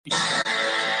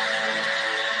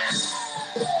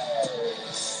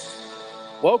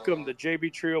Welcome to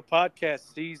JB Trio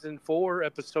Podcast Season 4,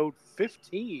 Episode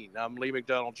 15. I'm Lee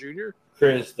McDonald Jr.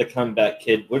 Chris, the comeback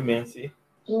kid, Woodmansey.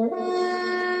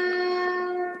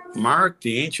 Mark,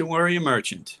 the ancient warrior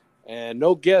merchant. And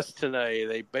no guest tonight.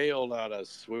 They bailed on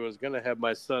us. We was going to have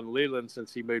my son Leland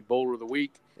since he made Bowler of the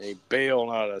Week. And he bailed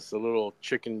on us. A little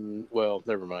chicken. Well,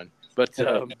 never mind. But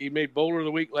he made Bowler of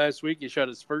the Week last week. He shot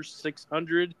his first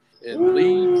 600 in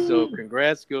league. So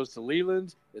congrats goes to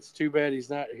Leland. It's too bad he's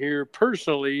not here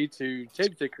personally to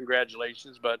take the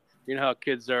congratulations. But you know how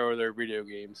kids are with their video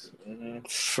games.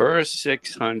 First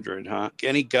 600, huh?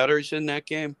 Any gutters in that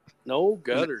game? No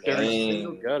gutters. Every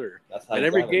single gutter. And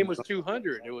every game was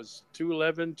 200. It was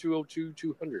 211, 202,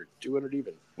 200. 200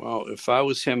 even. Well, if I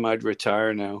was him, I'd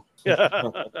retire now.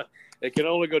 It can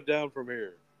only go down from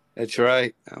here. That's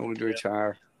right. I would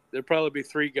retire. There'll probably be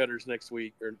 3 gutters next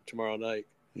week or tomorrow night.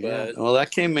 Yeah. But Well,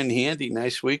 that came in handy.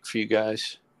 Nice week for you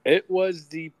guys. it was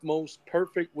the most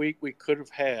perfect week we could have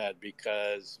had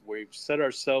because we've set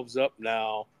ourselves up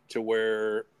now to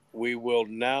where we will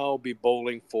now be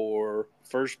bowling for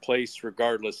first place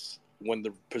regardless when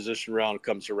the position round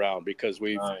comes around because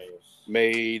we've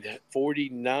made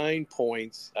 49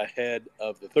 points ahead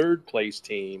of the third place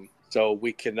team. So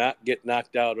we cannot get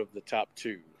knocked out of the top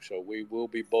 2. So we will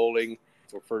be bowling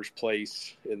for first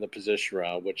place in the position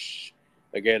round, which,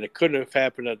 again, it couldn't have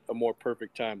happened at a more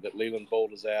perfect time that Leland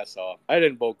bowled his ass off. I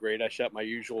didn't bowl great. I shot my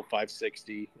usual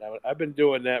 560. I've been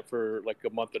doing that for like a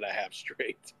month and a half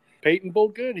straight. Peyton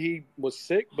bowled good. He was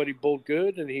sick, but he bowled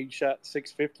good, and he shot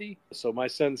 650. So my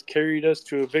sons carried us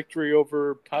to a victory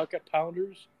over Pocket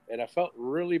Pounders, and I felt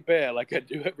really bad, like I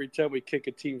do every time we kick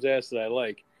a team's ass that I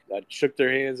like. I shook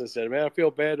their hands and said, man, I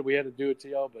feel bad that we had to do it to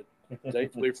y'all, but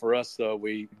thankfully for us, though,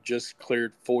 we just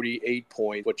cleared 48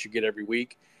 points, what you get every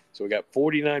week. So we got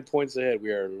 49 points ahead.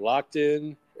 We are locked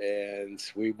in, and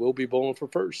we will be bowling for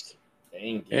first.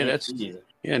 Dang,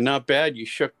 Yeah, not bad. You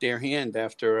shook their hand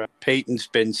after Peyton's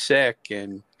been sick,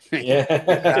 and he passed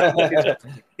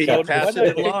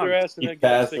it along. He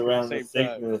passed around the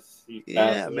sickness.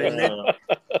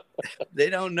 They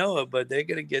don't know it, but they're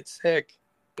going to get sick.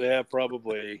 Yeah,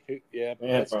 probably. Yeah,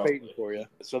 that's probably. Peyton for you.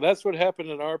 So that's what happened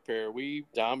in our pair. We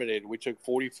dominated. We took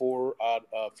 44 out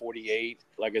of 48.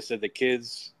 Like I said, the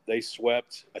kids, they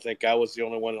swept. I think I was the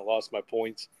only one that lost my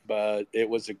points. But it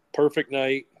was a perfect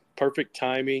night, perfect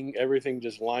timing. Everything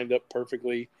just lined up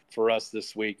perfectly for us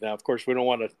this week. Now, of course, we don't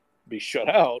want to be shut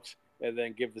out and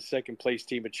then give the second place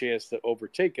team a chance to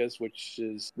overtake us, which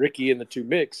is Ricky and the 2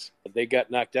 Mix. They got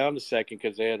knocked down to second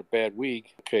because they had a bad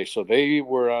week. Okay, so they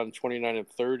were on 29 and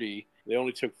 30. They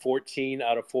only took 14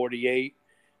 out of 48.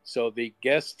 So the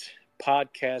guest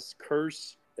podcast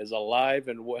curse is alive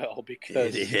and well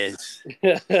because It is.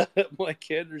 Mike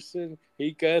Henderson,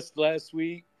 he guessed last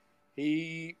week.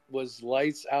 He was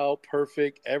lights out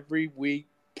perfect every week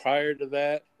prior to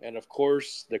that. And, of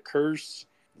course, the curse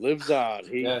lives on.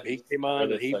 He came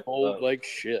on and he bowled like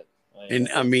shit. And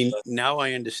I mean, now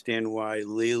I understand why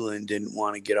Leland didn't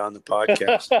want to get on the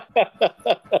podcast.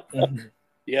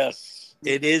 Yes.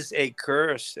 It is a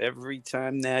curse. Every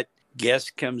time that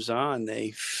guest comes on,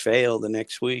 they fail the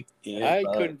next week. I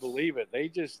couldn't believe it.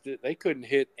 They couldn't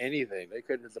hit anything. They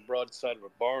couldn't hit the broadside of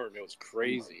a barn. It was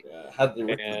crazy.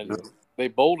 And they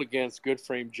bowled against Good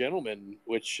Frame Gentlemen,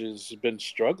 which has been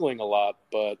struggling a lot,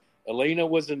 but Elena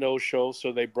was a no-show,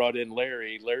 so they brought in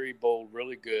Larry. Larry bowled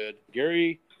really good.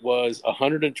 Gary was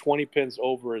 120 pins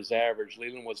over his average.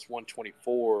 Leland was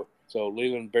 124. So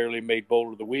Leland barely made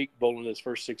Bowler of the Week, bowling his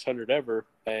first 600 ever.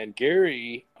 And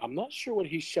Gary, I'm not sure what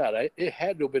he shot. It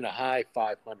had to have been a high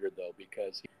 500, though,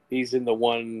 because he's in the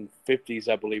 150s,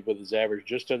 I believe, with his average,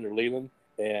 just under Leland.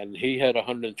 And he had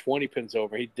 120 pins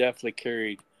over. He definitely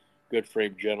carried Good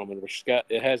Frame Gentlemen, which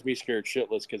it has me scared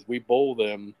shitless because we bowl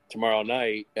them tomorrow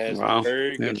night. As a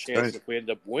very good chance if we end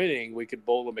up winning, we could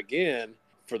bowl them again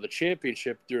for the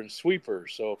championship during sweeper.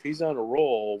 So if he's on a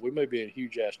roll, we may be in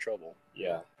huge ass trouble.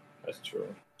 Yeah, that's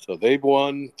true. So they've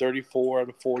won 34 out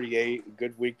of 48.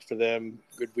 Good week for them.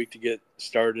 Good week to get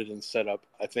started and set up.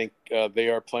 I think they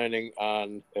are planning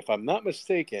on, if I'm not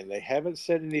mistaken, they haven't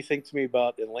said anything to me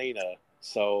about Elena.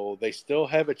 So they still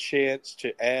have a chance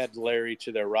to add Larry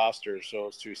to their roster so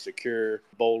as to secure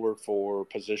bowler for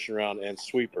position round and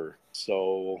sweeper.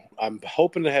 So I'm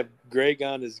hoping to have Greg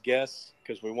on as guest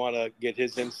because we want to get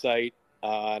his insight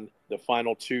on the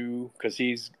final 2 because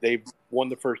they've won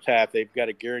the first half. They've got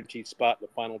a guaranteed spot in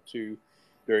the final 2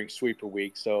 during sweeper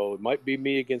week. So it might be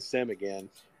me against them again.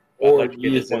 Or you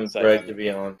just want Greg to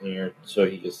be on here so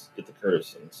he just get the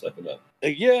curse and suck it up.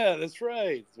 Yeah, that's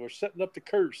right. We're setting up the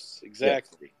curse.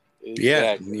 Exactly.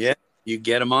 Exactly. Yeah. You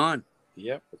get them on.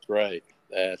 Yep. That's right.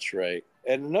 That's right.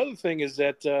 And another thing is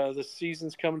that the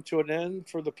season's coming to an end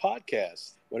for the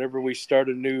podcast. Whenever we start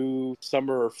a new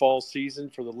summer or fall season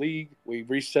for the league, we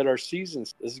reset our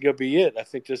seasons. This is going to be it. I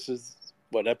think this is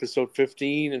episode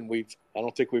 15, and I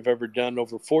don't think we've ever done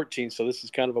over 14. So this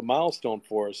is kind of a milestone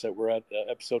for us that we're at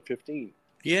episode 15.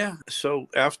 Yeah. So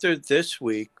after this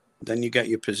week, then you got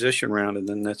your position round, and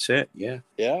then that's it. Yeah.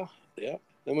 Yeah. Yeah.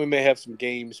 Then we may have some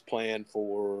games planned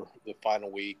for the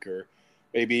final week, or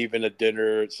maybe even a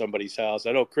dinner at somebody's house.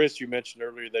 I know, Chris, you mentioned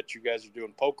earlier that you guys are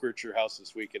doing poker at your house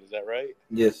this weekend. Is that right?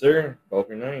 Yes, sir.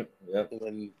 Poker night. Yep. And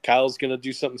then Kyle's going to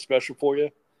do something special for you?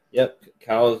 Yep.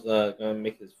 Kyle's going to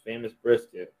make his famous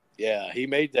brisket. Yeah, he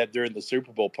made that during the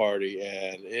Super Bowl party,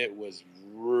 and it was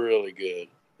really good.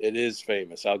 It is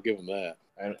famous. I'll give him that.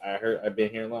 I've been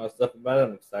hearing a lot of stuff about it.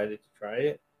 I'm excited to try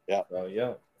it. Yeah. So,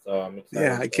 yeah. So I'm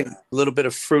excited. Yeah, a little bit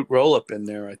of fruit roll up in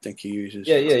there, I think he uses.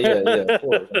 Yeah. Of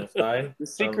course. On the side. The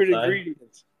secret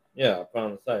ingredients. Yeah, I'll put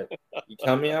on the side. You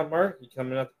coming out, Mark? You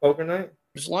coming out to poker night?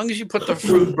 As long as you put the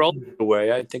fruit roll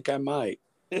away, I think I might.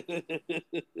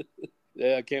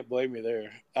 Yeah, I can't blame you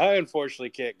there. I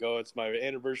unfortunately can't go. It's my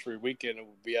anniversary weekend and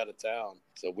we'll be out of town.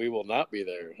 So we will not be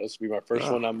there. This will be my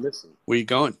first one I'm missing. Where you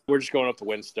going? We're just going up to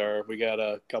WinStar. We got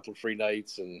a couple of free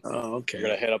nights, and okay. We're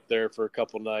going to head up there for a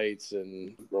couple nights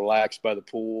and relax by the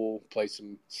pool, play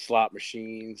some slot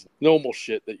machines, normal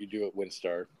shit that you do at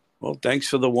WinStar. Well, thanks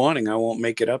for the warning. I won't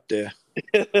make it up there.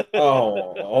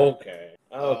 Oh, okay.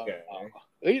 Okay.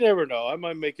 You never know. I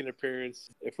might make an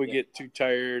appearance if we get too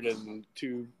tired and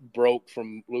too broke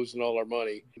from losing all our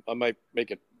money. I might make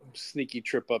a sneaky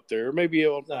trip up there. Or maybe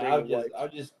I'll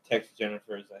just text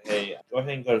Jennifer and say, hey, go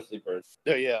ahead and go to sleep early.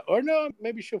 Yeah. Or no,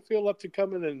 maybe she'll feel up to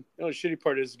coming. And the shitty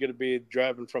part is going to be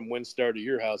driving from WinStar to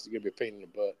your house. It's going to be a pain in the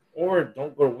butt. Or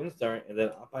don't go to WinStar, and then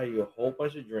I'll buy you a whole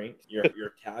bunch of drinks. Your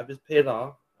tab is paid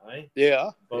off. Right? Yeah.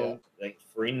 Boom. Yeah. Like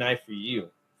free night for you.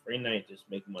 Free night, just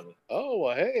make money. Oh,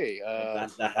 well, hey.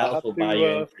 The house will buy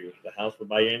your entry. The house will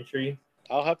buy your entry.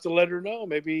 I'll have to let her know.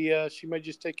 Maybe she might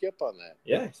just take you up on that.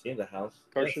 Yeah, see the house.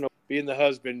 Personal, being the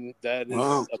husband, that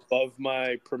is above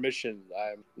my permission.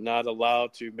 I'm not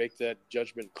allowed to make that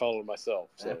judgment call on myself.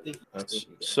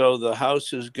 So the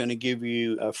house is going to give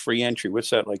you a free entry.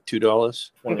 What's that, like $2?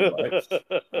 $20.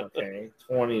 Okay,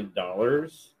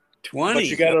 $20.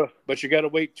 20. But you gotta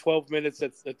wait 12 minutes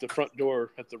at the front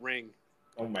door at the ring.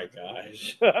 Oh my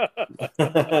gosh. Oh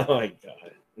my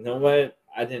god. You know what?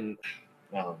 I don't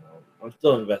know. I'm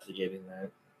still investigating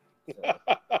that.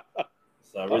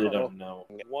 So I really don't know.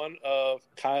 One of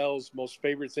Kyle's most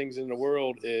favorite things in the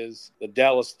world is the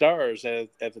Dallas Stars. At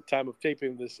the time of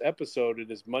taping this episode,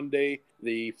 it is Monday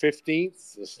the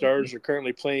 15th. The Stars are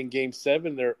currently playing Game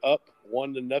 7. They're up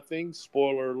 1-0.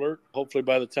 Spoiler alert. Hopefully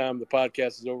by the time the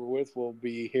podcast is over with, we'll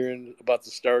be hearing about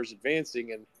the Stars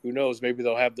advancing. And who knows, maybe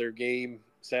they'll have their game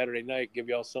Saturday night, give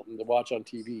y'all something to watch on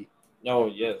TV. Oh,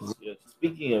 yes.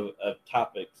 Speaking of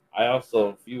topics, I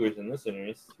also, viewers and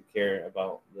listeners who care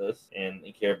about this and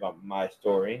care about my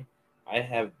story, I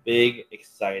have big,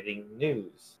 exciting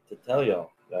news to tell y'all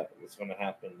that it's going to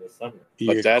happen this summer.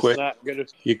 But that's not going to...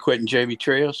 You quitting JV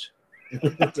Trios?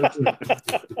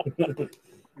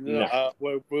 No.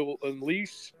 We'll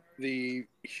unleash the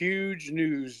huge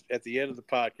news at the end of the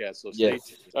podcast. So stay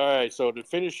tuned. All right, so to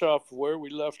finish off where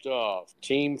we left off,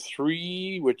 Team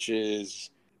 3, which is...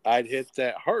 I'd hit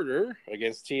that harder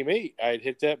against Team 8. I'd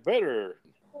hit that better.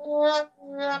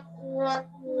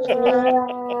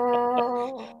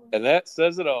 And that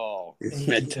says it all.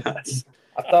 It does.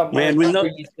 I thought, man,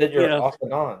 you said you're off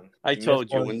and on. I told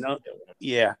you.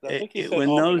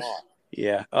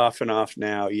 Off and off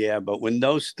now. Yeah, but when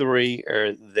those three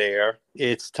are there,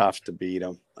 it's tough to beat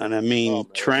them. And I mean,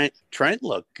 Trent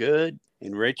looked good,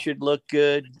 and Richard looked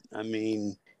good. I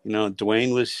mean,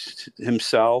 Dwayne was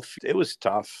himself. It was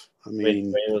tough. I mean,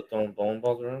 Dwayne was throwing bowling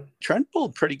balls around. Trent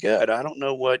bowled pretty good. I don't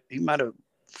know he might have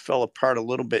fell apart a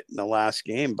little bit in the last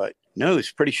game, but no,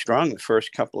 he's pretty strong the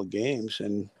first couple of games.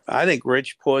 And I think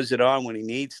Rich pours it on when he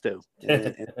needs to. You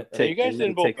guys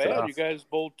didn't bowl bad. You guys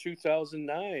bowled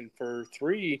 2009 for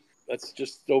 3. That's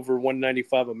just over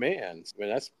 195 a man. I mean,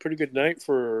 that's a pretty good night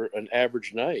for an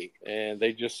average night. And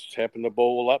they just happened to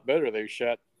bowl a lot better. They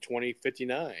shot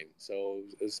 20-59. So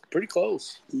it's pretty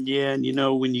close. Yeah,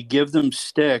 and when you give them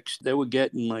sticks, they were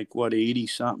getting 80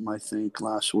 something, I think,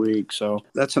 last week. So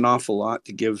that's an awful lot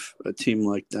to give a team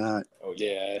like that. Oh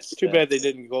yeah, it's too bad they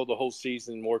didn't go the whole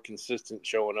season more consistent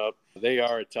showing up. They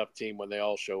are a tough team when they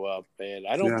all show up, and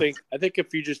I think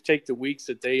if you just take the weeks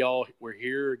that they all were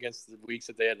here against the weeks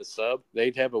that they had to sub,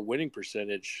 they'd have a winning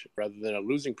percentage rather than a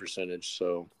losing percentage.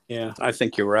 So Yeah, I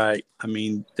think you're right. I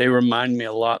mean, they remind me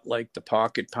a lot like the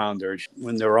pocket pounders.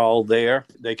 When they're all there,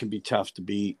 they can be tough to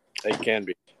beat. They can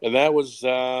be. And that was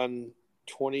on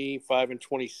 25 and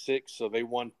 26, so they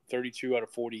won 32 out of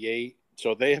 48.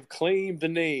 So they have claimed the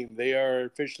name. They are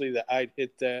officially the I'd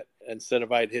hit that instead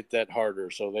of I'd hit that harder.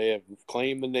 So they have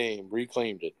claimed the name,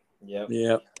 reclaimed it. Yep.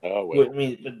 Yeah. Oh, well. I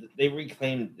mean, but they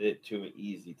reclaimed it to an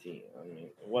easy team. I mean,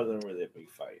 it wasn't really a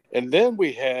big fight. And then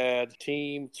we had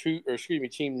team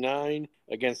 9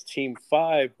 against team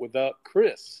 5 without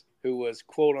Chris, who was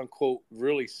quote unquote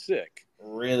really sick.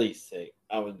 Really sick.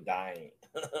 I was dying.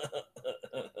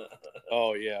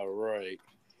 Oh yeah, right.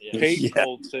 Yeah. Peyton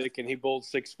bowled sick, and he bowled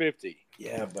 650.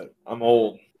 Yeah, but I'm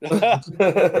old.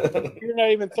 You're not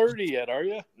even 30 yet, are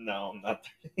you? No, I'm not.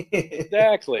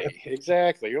 Exactly.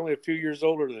 You're only a few years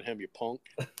older than him, you punk.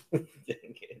 Dang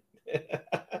it.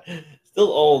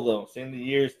 Still old though. Seeing the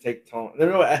years take time.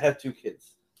 No, I have 2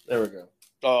 kids. There we go.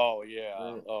 Oh yeah.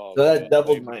 Oh, so that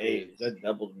doubled blame my the age. kids. That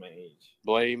doubled my age.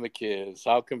 Blame the kids.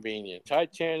 How convenient.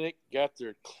 Titanic got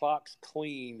their clocks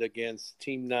cleaned against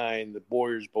Team 9, the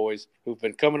Boyers boys, who've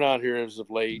been coming on here as of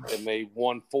late, and they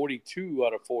won 42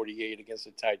 out of 48 against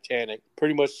the Titanic.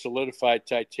 Pretty much solidified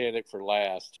Titanic for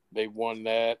last. They won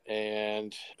that,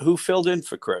 and Who filled in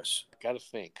for Chris? got to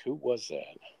think, who was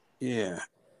that? Yeah.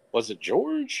 Was it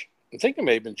George? I think it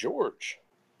may have been George.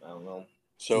 I don't know.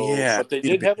 So, Yeah, but they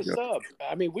did have a sub.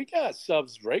 I mean, we got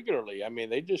subs regularly. I mean,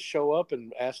 they just show up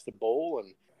and ask to bowl.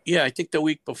 And yeah, I think the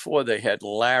week before they had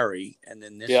Larry, and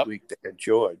then this week they had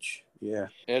George. Yeah.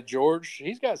 And George,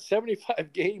 he's got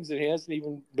 75 games, and he hasn't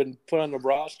even been put on the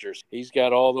rosters. He's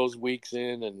got all those weeks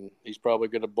in, and he's probably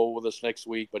going to bowl with us next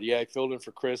week. But, yeah, I filled in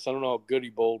for Chris. I don't know how good he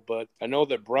bowled, but I know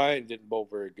that Brian didn't bowl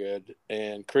very good,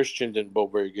 and Christian didn't bowl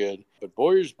very good. But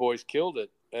Boyers boys killed it.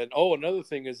 And, another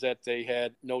thing is that they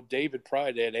had no David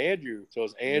Pride. They had Andrew. So it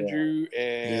was Andrew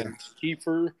and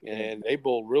Kiefer, and they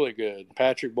bowled really good.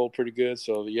 Patrick bowled pretty good.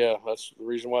 So, yeah, that's the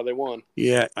reason why they won.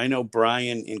 Yeah, I know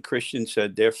Brian and Christian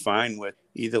said they're fine with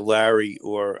either Larry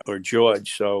or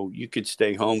George. So you could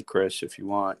stay home, Chris, if you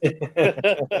want. You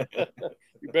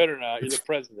better not. You're the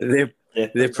president.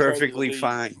 They're perfectly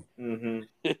fine.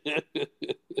 Mm-hmm.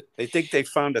 They think they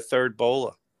found a third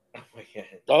bowler. Oh, my God.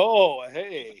 Oh,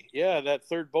 hey. Yeah, that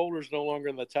third bowler's no longer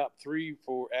in the top 3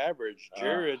 for average.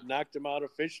 Jared knocked him out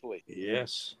officially.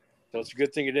 Yes. So it's a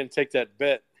good thing you didn't take that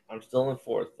bet. I'm still in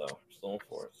 4th, though.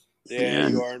 Yeah,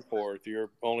 you are in 4th. You're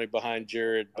only behind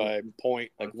Jared by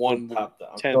point, like I'm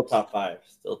still top 5.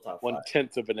 Still top 5.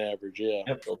 1/10 of an average, yeah.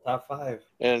 Yep, still top 5.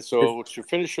 And so to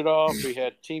finish it off, we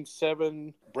had Team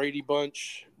 7, Brady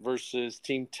Bunch versus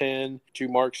Team 10, 2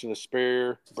 marks and a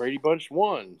spare. Brady Bunch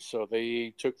won, so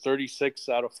they took 36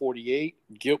 out of 48.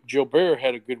 Gilbert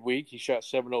had a good week. He shot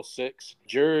 706.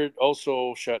 Jared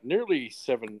also shot nearly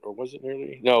 7, or was it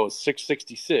nearly? No, it was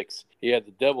 666. He had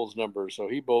the Devil's number, so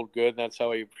he bowled good. That's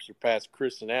how he surpassed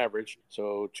Chris in average.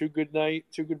 So 2 good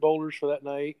bowlers for that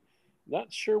night.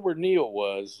 Not sure where Neil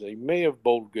was. They may have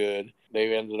bowled good.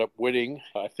 They ended up winning.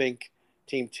 I think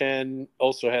Team 10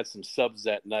 also had some subs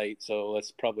that night, so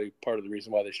that's probably part of the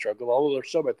reason why they struggled. Although their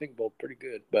sub, I think, bowled pretty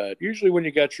good. But usually when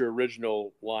you got your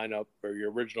original lineup or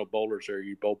your original bowlers there,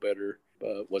 you bowl better.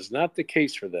 But was not the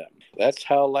case for them. That's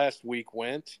how last week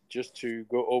went. Just to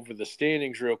go over the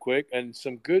standings real quick. And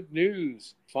some good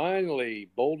news. Finally,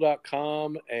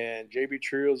 Bowl.com and JB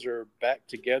Trios are back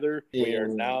together. We are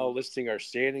now listing our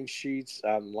standing sheets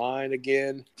online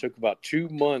again. Took about 2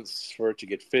 months for it to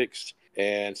get fixed.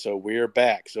 And so we're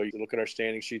back. So you can look at our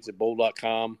standing sheets at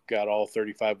bowl.com. Got all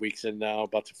 35 weeks in now.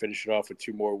 About to finish it off with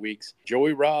 2 more weeks.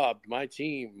 Joey robbed my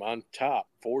team on top,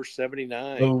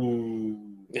 479. Oh.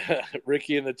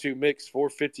 Ricky and the 2 mix,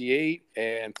 458.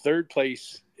 And third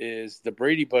place is the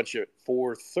Brady Bunch at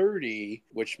 430,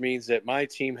 which means that my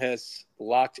team has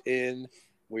locked in.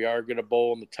 We are going to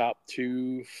bowl in the top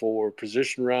 2 for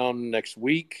position round next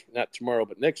week. Not tomorrow,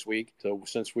 but next week. So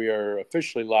since we are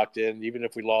officially locked in, even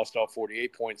if we lost all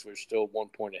 48 points, we're still 1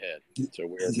 point ahead. So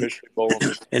we're officially bowling.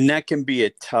 And that can be a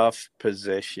tough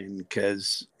position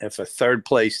because if a third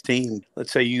place team,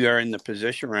 let's say you are in the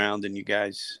position round and you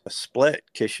guys split,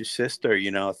 kiss your sister,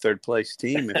 a third place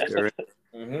team,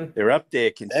 if they're up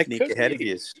there, can sneak ahead of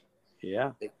you.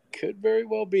 Yeah. It could very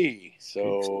well be.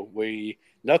 So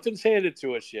nothing's handed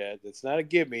to us yet. It's not a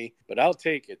gimme, but I'll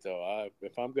take it, though.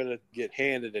 If I'm going to get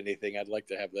handed anything, I'd like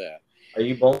to have that. Are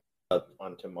you bowling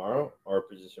on tomorrow or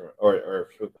position or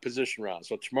position round?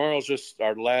 So tomorrow's just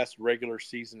our last regular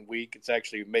season week. It's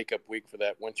actually a makeup week for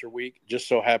that winter week. Just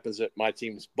so happens that my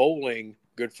team's bowling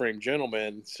Good Frame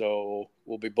Gentlemen. So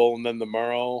we'll be bowling them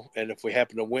tomorrow. And if we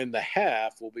happen to win the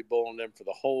half, we'll be bowling them for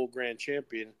the whole grand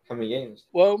champion. How many games?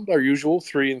 Well, our usual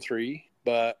 3-3.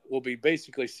 But we'll be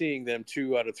basically seeing them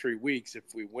 2 out of 3 weeks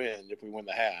if we win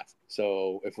the half.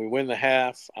 So if we win the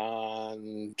half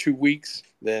on 2 weeks,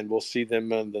 then we'll see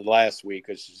them in the last week,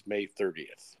 which is May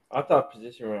 30th. I thought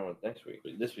position round was next week.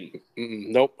 This week.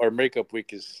 Nope, our makeup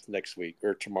week is next week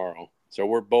or tomorrow. So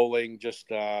we're bowling just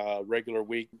a regular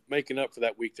week, making up for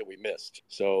that week that we missed.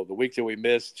 So the week that we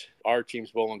missed, our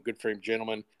team's bowling Good Frame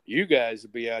Gentlemen. You guys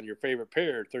will be on your favorite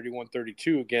pair,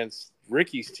 31-32 against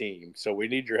Ricky's team. So we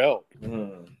need your help.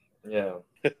 Yeah.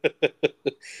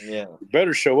 Yeah. You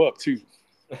better show up, too.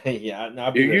 Yeah.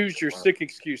 No, you used your sick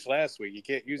excuse last week. You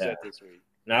can't use that this week.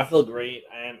 No, I feel great.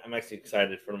 I'm actually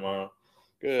excited for tomorrow.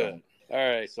 Good. So. All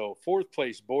right, so 4th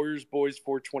place, Boyers Boys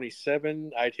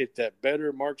 427. I'd hit that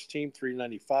better. Mark's team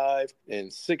 395. And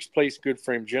 6th place, Good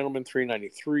Frame Gentlemen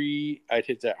 393. I'd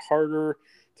hit that harder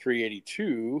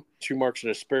 382. 2 marks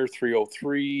and a spare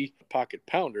 303. Pocket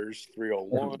Pounders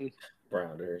 301.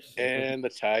 Rounders. And the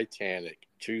Titanic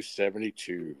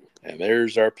 272. And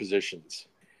there's our positions.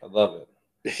 I love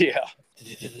it. Yeah.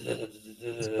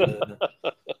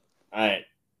 All right.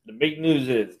 The big news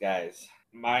is, guys,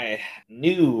 my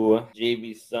new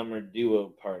JV Summer duo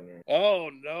partner. Oh,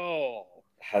 no.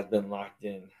 Has been locked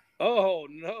in. Oh,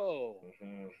 no.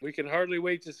 Mm-hmm. We can hardly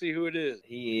wait to see who it is.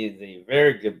 He is a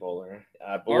very good bowler.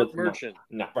 Mark Merchant.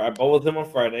 I bowl with him on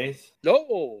Fridays.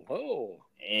 Oh.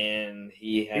 And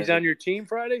he's on your team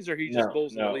Fridays, or he just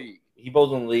bowls in the league? He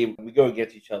bowls in the league. We go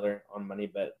against each other on Money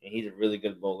Bet, and he's a really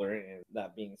good bowler. And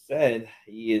that being said,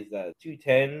 he is a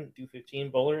 210, 215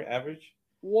 bowler average.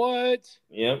 What?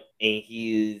 Yep. And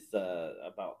he's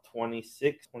about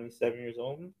 26, 27 years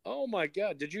old. Oh, my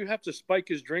God. Did you have to spike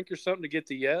his drink or something to get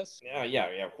the yes? Yeah,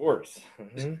 of course.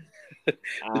 Mm-hmm.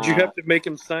 Did you have to make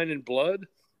him sign in blood?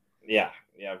 Yeah.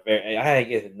 I had to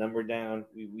get his number down.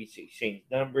 We exchanged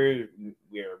numbers.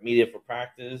 We are meeting for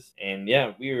practice. And,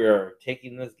 yeah, we are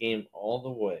taking this game all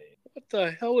the way. What the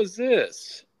hell is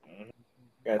this? Mm-hmm.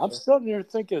 Gotcha. I'm sitting there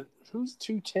thinking, who's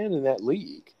 210 in that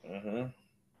league? Mm-hmm.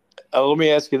 Let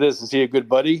me ask you this. Is he a good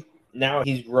buddy? Now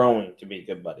he's growing to be a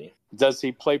good buddy. Does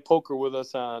he play poker with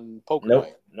us on poker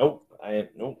night? Nope.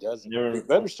 Doesn't. He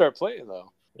better start playing,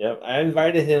 though. Yep. I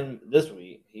invited him this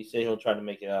week. He said he'll try to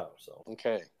make it out. So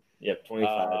okay. Yep,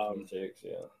 25, 26,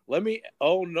 yeah.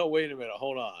 Oh, no, wait a minute.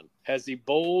 Hold on. Has he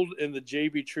bowled in the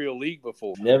JV Trio League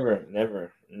before? Never?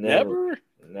 Never?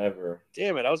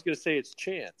 Damn it. I was going to say it's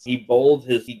chance. He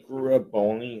grew up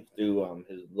bowling through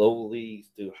his low leagues,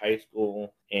 through high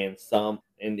school, and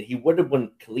he would have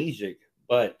went collegiate,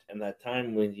 but in that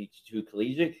time when he threw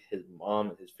collegiate, his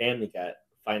mom and his family got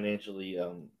financially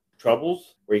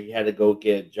troubles where he had to go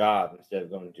get a job instead of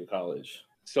going to college.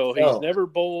 So he's never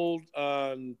bowled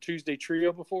on Tuesday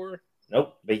Trio before?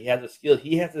 Nope, but he has a skill.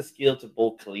 He has the skill to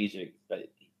bowl collegiate,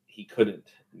 but he couldn't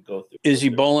go through. Is he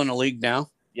bowling a league now?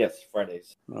 Yes,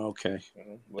 Fridays. Okay.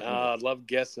 I love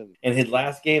guessing. And his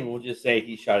last game, we'll just say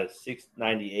he shot a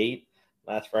 698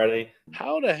 last Friday.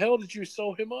 How the hell did you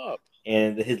sew him up?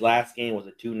 And his last game was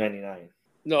a 299.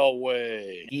 No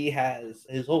way. He has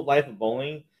his whole life of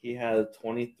bowling. He has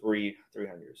 23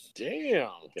 300s.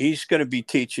 Damn. He's going to be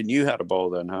teaching you how to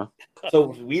bowl then, huh?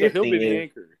 So the weird he'll thing be the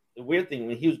anchor. The weird thing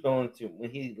when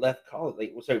he left college,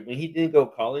 when he didn't go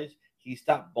to college, he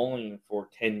stopped bowling for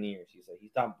 10 years. He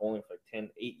stopped bowling for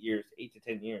 8 to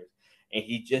 10 years. And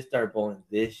he just started bowling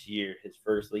this year. His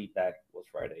first league back was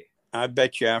Friday. I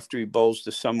bet you after he bowls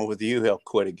the summer with you, he'll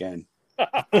quit again.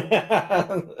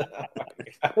 I'll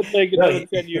take another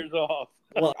 10 years off.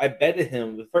 Well, I betted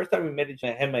him. The first time we met each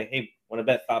other, I had my, hey, want to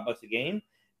bet $5 a game?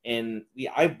 And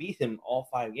I beat him all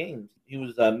 5 games. He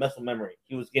was muscle memory.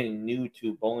 He was getting new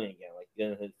to bowling again, like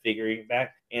getting his figuring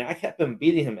back. And I kept him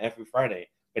beating him every Friday.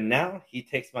 But now he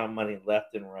takes my money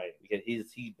left and right because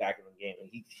he's back in the game.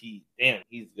 And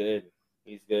he's good.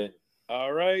 He's good.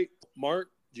 All right, Mark.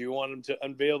 Do you want him to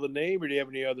unveil the name, or do you have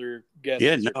any other guesses?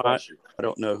 Yeah, no, I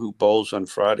don't know who bowls on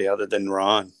Friday other than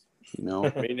Ron. You know,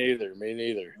 me neither.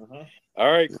 Uh-huh.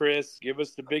 All right, Chris, give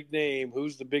us the big name.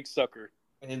 Who's the big sucker?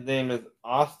 His name is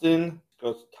Austin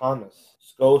Thomas.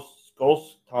 Scos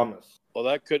Thomas. Well,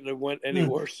 that couldn't have went any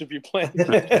worse if you planned.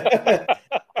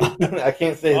 I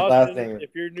can't say his last name.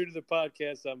 If you're new to the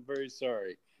podcast, I'm very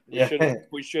sorry.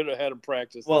 We should have had him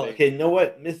practice. Well, okay, you know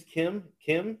what? Miss Kim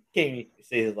can't even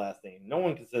say his last name. No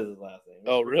one can say his last name.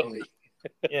 Oh, really?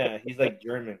 Yeah, he's like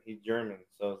German. He's German,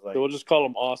 so it's like. So we'll just call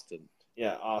him Austin.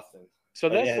 Yeah, Austin. So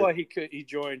that's why he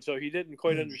joined. So he didn't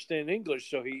quite understand English.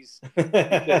 So he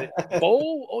said,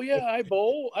 bowl? Oh yeah, I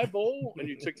bowl, and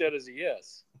you took that as a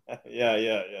yes.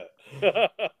 Yeah.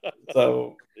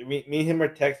 So me and him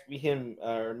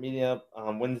are meeting up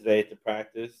on Wednesday to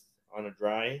practice on a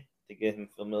dry to get him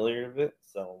familiar with it.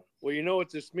 So Well, you know what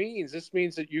this means? This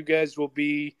means that you guys will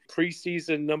be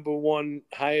preseason number one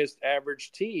highest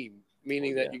average team,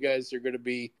 meaning that you guys are going to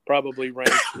be probably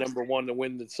ranked number one to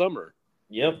win the summer.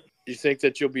 Yep. You think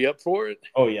that you'll be up for it?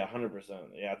 Oh yeah, 100%.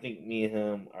 Yeah, I think me and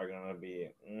him are gonna be.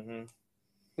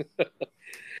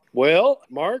 Well,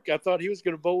 Mark, I thought he was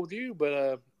going to bowl with you,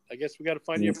 but I guess we got to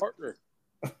find you a partner.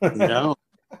 No,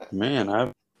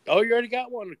 man, Oh, you already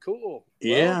got one. Cool.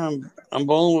 Yeah, I'm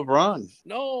bowling with Ron.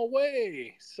 No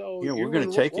way. So Yeah, we're you gonna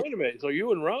and take it. wait a minute. So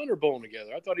you and Ron are bowling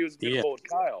together. I thought he was going to bowl with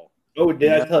Kyle. Oh,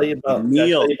 did I tell you about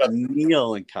Neil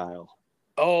and Kyle?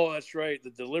 Oh, that's right. The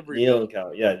delivery. Neil and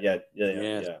Kyle. Yeah.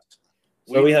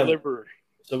 So we deliver.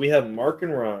 So we have Mark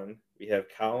and Ron. We have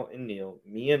Kyle and Neil.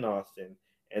 Me and Austin,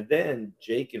 and then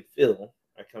Jake and Phil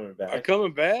are coming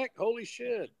back. Holy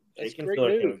shit! That's Jake and great Phil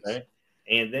news. are coming back.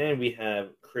 And then we have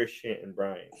Christian and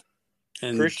Brian.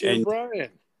 And Brian.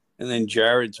 And then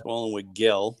Jared's bowling with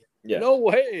Gil. Yeah. No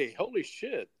way. Holy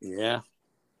shit. Yeah.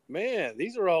 Man,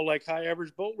 these are all like high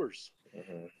average bowlers.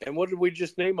 Mm-hmm. And what did we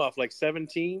just name off? Like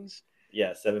 17s?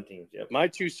 Yeah, 17s. Yep. My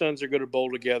two sons are going to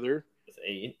bowl together. That's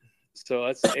 8. So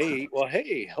that's 8. Well,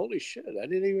 hey, holy shit. I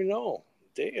didn't even know.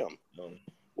 Damn.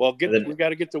 Well, we got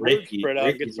to get the word spread out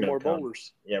and get some more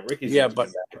bowlers. Yeah, Ricky's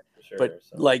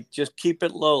like just keep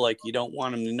it low. Like you don't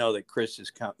want him to know that Chris is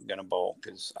going to bowl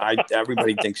because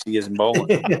everybody thinks he isn't bowling.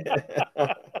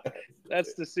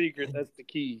 That's the secret. That's the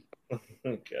key.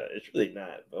 Okay, it's really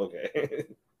not. Okay.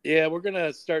 Yeah, we're going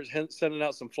to start sending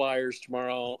out some flyers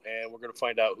tomorrow, and we're going to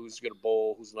find out who's going to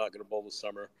bowl, who's not going to bowl this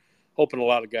summer. Hoping a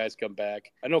lot of guys come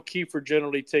back. I know Kiefer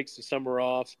generally takes the summer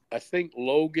off. I think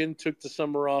Logan took the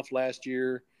summer off last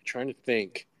year. I'm trying to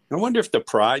think. I wonder if the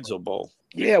Prides will bowl.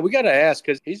 Yeah, we got to ask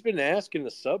because he's been asking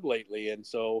the sub lately, and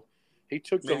so he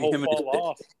took the whole fall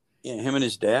off. Yeah, him and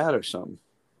his dad or something.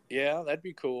 Yeah, that'd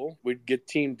be cool. We'd get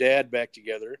Team Dad back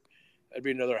together. That'd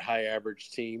be another high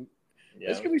average team. Yeah.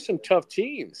 There's going to be some tough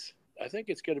teams. I think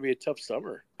it's going to be a tough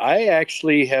summer. I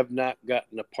actually have not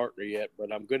gotten a partner yet,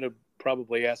 but I'm going to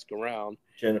probably ask around.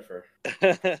 Jennifer.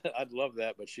 I'd love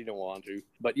that, but she don't want to.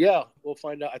 But yeah, we'll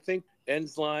find out. I think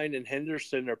Ensline and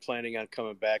Henderson are planning on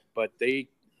coming back, but they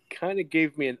kind of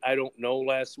gave me an I don't know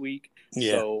last week.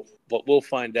 Yeah. So, but we'll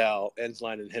find out.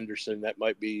 Ensline and Henderson, that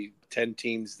might be 10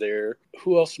 teams there.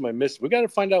 Who else am I missing? We got to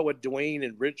find out what Dwayne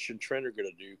and Rich and Trent are going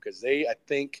to do because I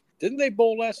think, didn't they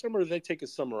bowl last summer or did they take a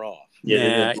summer off?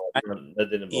 Yeah, they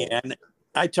didn't bowl. Yeah, and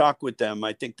I talked with them.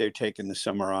 I think they're taking the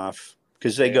summer off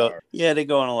because they go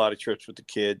on a lot of trips with the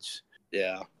kids.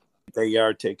 Yeah. They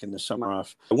are taking the summer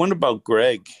off. I wonder about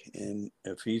Greg and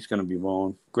if he's going to be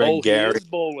bowling. Gary. He is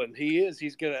bowling. He is.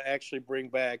 He's going to actually bring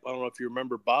back, I don't know if you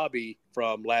remember Bobby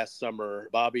from last summer.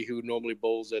 Bobby, who normally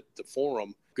bowls at the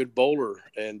Forum. Good bowler.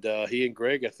 And he and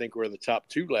Greg, I think, were in the top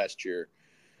 2 last year.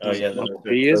 Oh, yeah.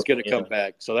 He is going to come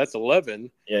back. So that's 11.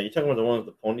 Yeah, you're talking about the one with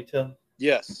the ponytail?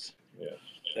 Yes. Yeah.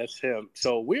 That's him.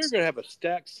 So we're going to have a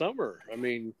stacked summer. I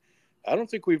mean, I don't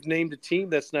think we've named a team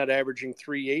that's not averaging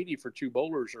 380 for 2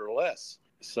 bowlers or less.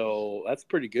 So that's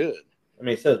pretty good. I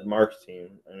mean, it says Mark's team.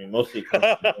 I mean, mostly it comes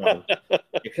from Ron.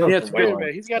 It's good,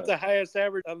 man. He's got the highest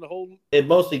average on the whole. It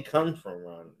mostly comes from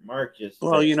Ron. Mark just.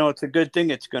 Well, it's a good thing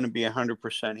it's going to be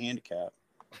 100% handicap.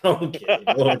 Okay.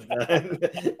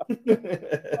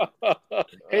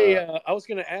 Hey, I was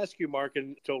going to ask you, Mark,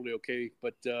 and totally okay,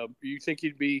 but you think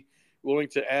you'd be willing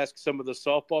to ask some of the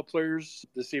softball players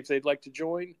to see if they'd like to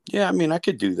join? Yeah, I mean, I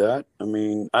could do that. I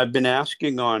mean, I've been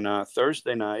asking on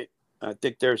Thursday night. I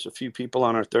think there's a few people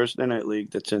on our Thursday night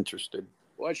league that's interested.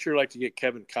 Well, I'd sure like to get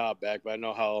Kevin Cobb back, but I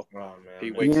know how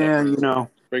he wakes up.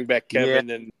 Bring back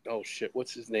Kevin and, oh, shit,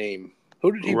 what's his name?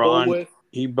 Who did he bowl with?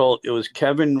 It was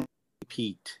Kevin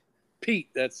Pete. Pete,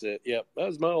 that's it. Yep, that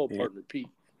was my old partner, Pete.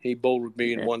 He bowled with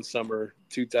me in one summer,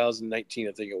 2019,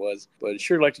 I think it was. But I'd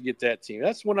sure like to get that team.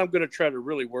 That's what I'm going to try to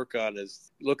really work on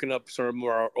is looking up some of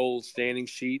our old standing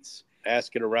sheets,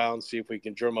 asking around, see if we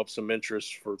can drum up some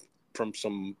interest from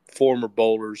some former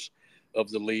bowlers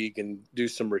of the league and do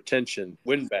some retention.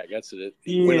 Win back, that's it.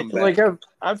 Win them back. Like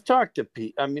I've talked to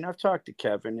Pete. I mean, I've talked to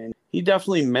Kevin, and he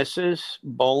definitely misses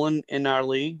bowling in our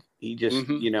league. He just,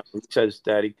 he says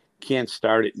that he can't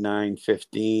start at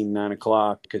 9:15, 9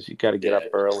 o'clock because you got to get up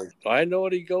early. I know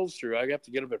what he goes through. I have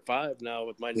to get up at 5 now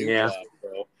with my new job.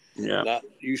 So that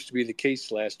used to be the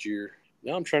case last year.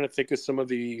 Now I'm trying to think of some of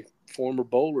the former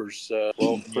bowlers.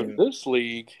 For this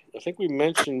league, I think we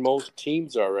mentioned most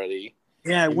teams already.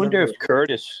 Yeah, I wonder if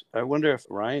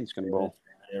Ryan's going to bowl.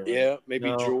 Yeah,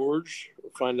 maybe George.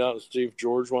 We'll find out and see if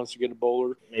George wants to get a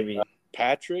bowler. Maybe.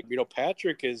 Patrick.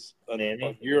 Patrick is a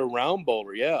Nanny. year-round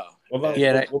bowler. Yeah. What about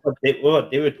Yeah, what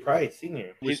about David Price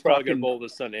Sr.? He's probably going to bowl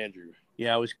his son Andrew.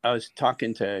 Yeah, I was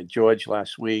talking to George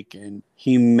last week, and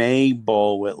he may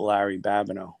bowl with Larry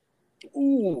Babineau.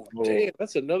 Ooh, damn,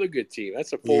 that's another good team.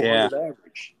 That's a 400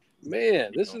 average.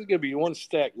 Man, this is going to be one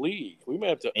stack league. We might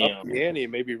have to up the ante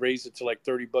and maybe raise it to like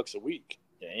 $30 a week.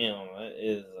 Damn, that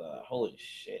is holy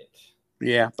shit.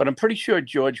 Yeah, but I'm pretty sure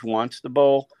George wants the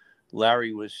bowl.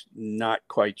 Larry was not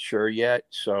quite sure yet,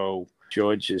 so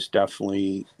George is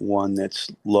definitely one that's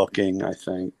looking, I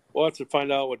think. We'll have to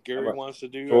find out what Gary wants to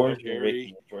do.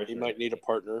 Gary, he might need a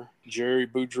partner. Jerry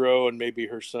Boudreaux and maybe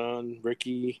her son,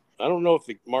 Ricky. I don't know if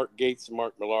the Mark Gates and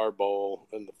Mark Millar bowl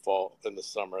in the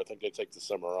summer. I think they take the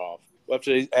summer off. We'll have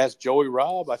to ask Joey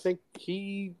Robb. I think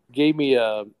he gave me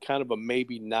a kind of a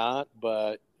maybe not,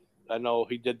 but I know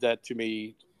he did that to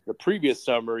me the previous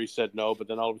summer. He said no, but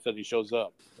then all of a sudden he shows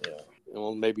up. Yeah. And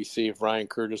we'll maybe see if Ryan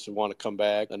Curtis would want to come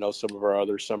back. I know some of our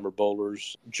other summer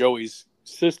bowlers. Joey's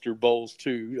sister bowls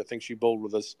too. I think she bowled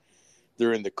with us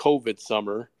during the COVID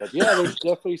summer. But yeah, there's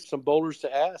definitely some bowlers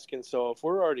to ask. And so if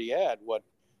we're already at what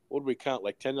do we count,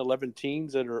 like 10, 11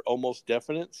 teams that are almost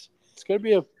definites? It's going to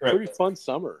be a pretty fun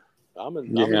summer. I'm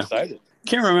excited.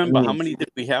 Can't remember how many did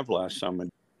we have last summer.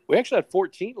 We actually had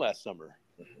 14 last summer.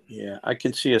 Yeah, I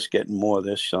can see us getting more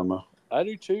this summer. I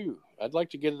do too. I'd like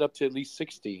to get it up to at least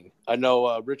 16. I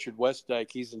know Richard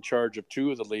Westdyke, he's in charge of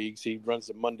 2 of the leagues. He runs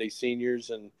the Monday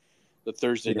Seniors and the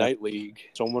Thursday Night League.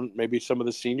 Maybe some of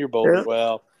the senior bowlers. Yeah.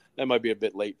 Well, that might be a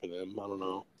bit late for them. I don't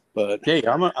know. But hey,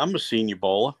 I'm a senior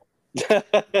bowler.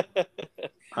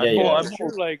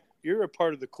 You're a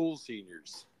part of the cool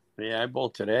seniors. Yeah, I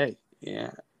bowled today.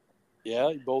 Yeah. Yeah,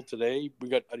 you bowled today.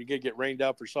 Are you gonna get rained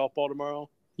out for softball tomorrow?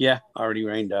 Yeah, already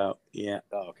rained out. Yeah.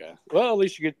 Oh, okay. Well, at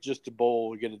least you get just a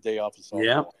bowl. You get a day off of softball.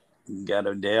 Yeah. You got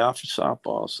a day off of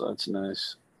softball, so that's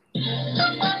nice.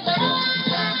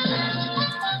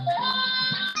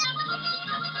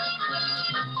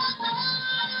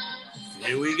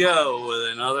 Here we go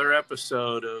with another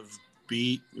episode of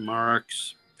Beat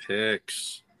Mark's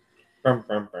Picks.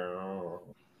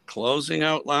 Closing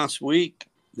out last week,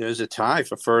 there's a tie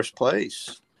for first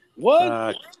place.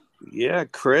 What? Yeah,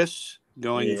 Chris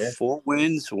going 4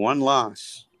 wins, 1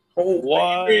 loss. Oh,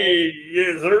 what?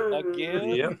 Yes, sir. Again?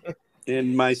 Yep.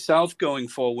 And myself going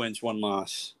 4 wins, 1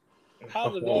 loss. How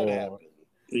did that happen?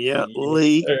 Yeah,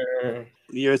 Lee,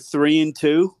 you're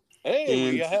 3-2.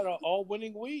 Hey, we had an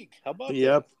all-winning week. How about that?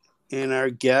 Yep. And our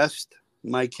guest,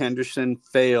 Mike Henderson,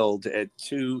 failed at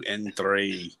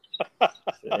 2-3.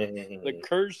 The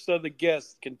curse of the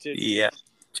guest continues. Yeah,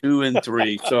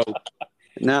 2-3. So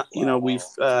now, we've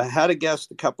had a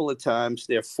guest a couple of times.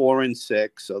 They're 4-6,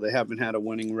 so they haven't had a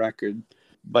winning record.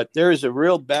 But there is a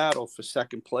real battle for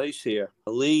second place here.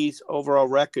 Lee's overall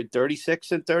record,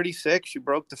 36-36. You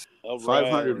broke the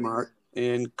 500 mark.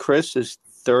 And Chris is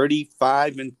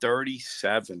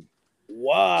 35-37.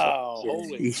 Wow. So,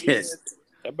 holy shit.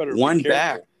 I better 1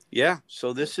 back. Yeah.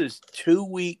 So this is 2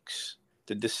 weeks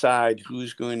to decide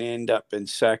who's going to end up in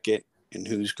second and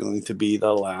who's going to be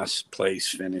the last place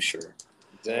finisher.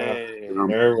 Dang.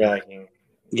 Nerve-wracking.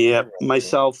 Yeah.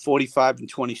 Myself,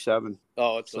 45-27.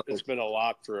 Oh, it's been a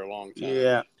lock for a long time.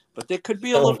 Yeah. But there could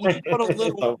be a little,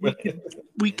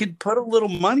 we could put a little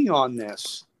money on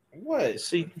this. What?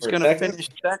 See who's going to finish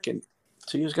second.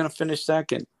 See who's going to finish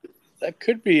second. That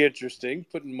could be interesting,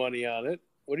 putting money on it.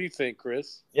 What do you think,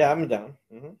 Chris? Yeah, I'm down.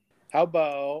 Mm-hmm. How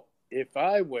about if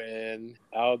I win,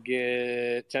 I'll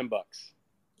get $10.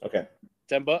 Okay.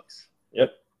 $10?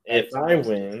 Yep. If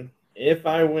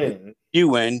I win. You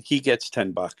win, he gets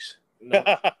 $10. No.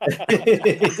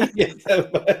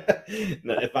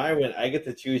 No, if I win, I get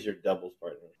to choose your doubles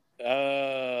partner.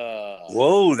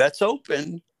 Whoa, that's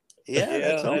open. Yeah,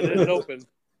 that's open. That is open.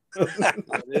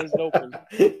 It is open.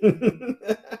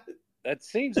 That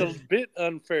seems a bit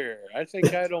unfair. I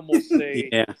think I'd almost say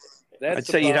I'd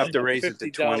say you'd have to raise it to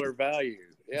 $20 value.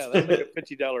 Yeah, that's like a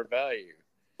 $50 value.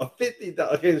 A $50?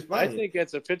 Okay, it's fine. I think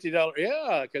that's a $50.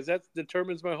 Yeah, because that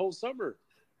determines my whole summer.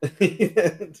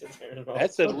 That's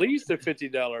at least a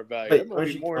 $50 value. It might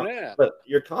be more than that. But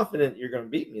you're confident you're going to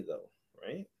beat me, though,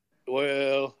 right?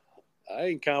 Well, I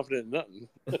ain't confident in nothing.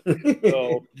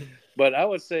 But I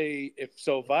would say if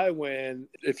I win,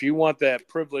 if you want that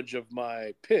privilege of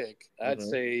my pick, I'd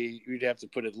say you'd have to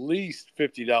put at least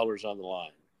 $50 on the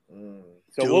line.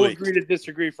 So we'll agree to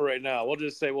disagree for right now. We'll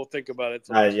just say we'll think about it.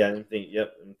 Yeah, I'm thinking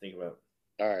about it.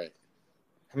 All right.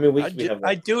 How many weeks do we have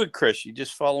left? I do it, Chris. You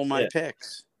just follow my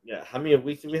picks. Yeah. How many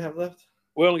weeks do we have left?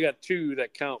 We only got 2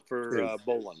 that count for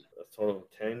bowling. A total of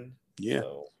 10. Yeah.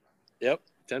 So. Yep.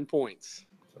 10 points.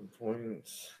 Some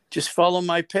points. Just follow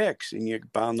my picks, and you're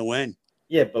bound to win.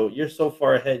 Yeah, but you're so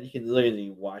far ahead, you can literally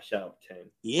wash out 10.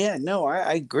 Yeah, no,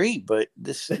 I agree. But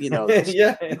this,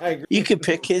 Yeah, I agree. You could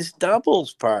pick his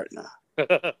doubles partner.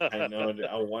 I know.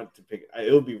 I want to pick.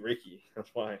 It would be Ricky.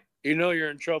 That's why. You know you're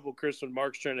in trouble, Chris, when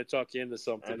Mark's trying to talk you into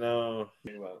something. I know.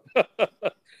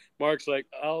 Mark's like,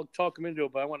 I'll talk him into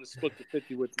it, but I want to split the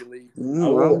 50 with you, Lee.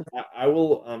 I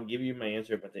will give you my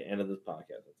answer at the end of this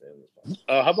podcast.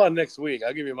 How about next week?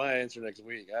 I'll give you my answer next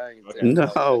week.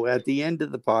 No, at the end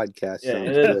of the podcast. Yeah,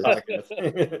 end of the podcast.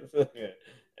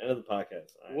 End of the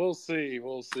podcast. Right. We'll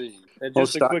see. And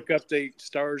just a quick update: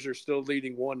 Stars are still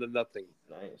leading 1-0.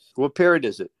 Nice. What period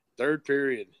is it? Third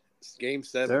period. It's game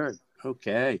 7. Third.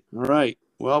 Okay. All right.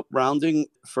 Well, rounding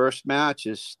first match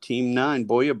is Team 9,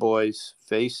 Boya Boys,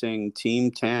 facing Team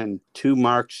 10. 2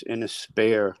 marks and a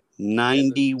spare.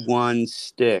 91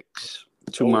 sticks.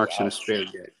 2 marks and a spare.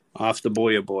 Off the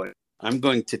Boya Boy. I'm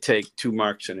going to take 2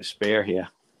 marks and a spare here.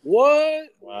 What?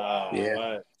 Wow. Yeah.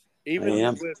 What? Even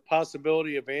with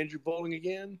possibility of Andrew bowling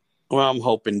again? Well, I'm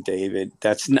hoping David.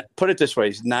 Put it this way,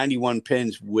 it's 91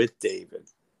 pins with David.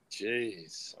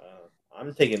 Jeez.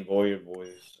 I'm taking Boya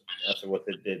Boys after what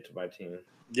they did to my team.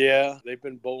 Yeah, they've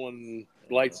been bowling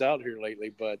lights out here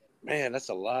lately, but man, that's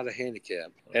a lot of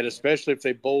handicap. And especially if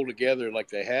they bowl together like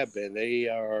they have been, they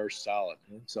are solid.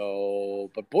 So,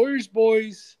 but Boyers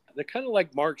Boys, they're kind of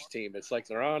like Mark's team. It's like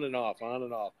they're on and off.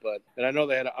 And I know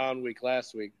they had an on week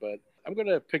last week, but I'm going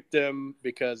to pick them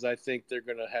because I think they're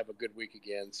going to have a good week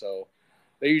again. So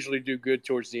they usually do good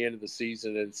towards the end of the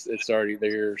season. It's already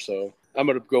there. So I'm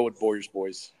going to go with Boyers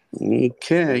Boys.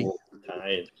 Okay.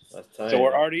 That's tied. So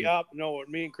we're already up. No,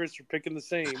 me and Chris are picking the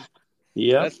same.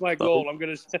 Yeah. That's my goal. I'm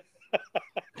going to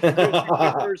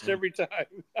first every time.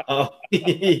 Oh,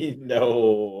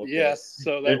 no. Okay. Yes.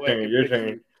 So that way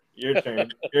Your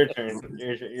turn.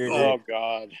 Oh,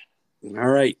 God. All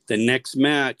right. The next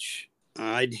match,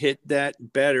 I'd hit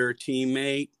that better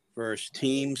teammate versus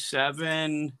Team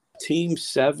 7. Team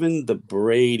 7, the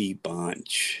Brady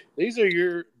Bunch. These are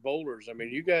your bowlers. I mean,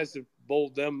 you guys have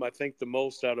bowled them, I think, the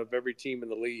most out of every team in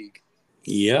the league.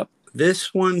 Yep.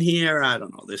 This one here, I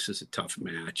don't know. This is a tough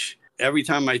match. Every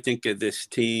time I think of this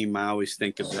team, I always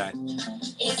think of that.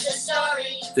 It's a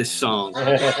story. This song.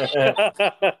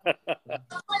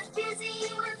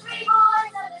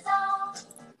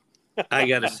 I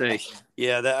gotta say,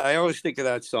 I always think of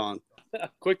that song.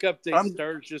 Quick update: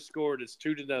 Stars just scored. It's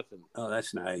 2-0. Oh,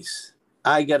 that's nice.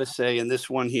 I gotta say, in this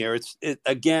one here,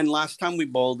 again. Last time we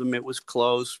bowled them, it was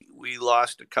close. We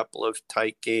lost a couple of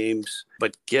tight games,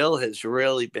 but Gil has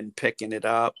really been picking it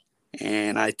up,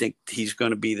 and I think he's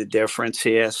going to be the difference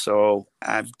here. So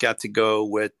I've got to go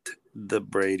with the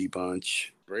Brady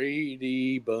Bunch.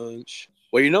 Brady Bunch.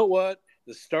 Well, you know what?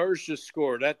 The Stars just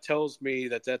scored. That tells me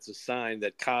that's a sign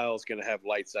that Kyle's going to have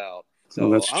lights out. So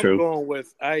that's true. I'm going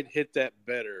with I'd hit that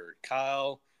better.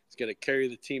 Kyle is going to carry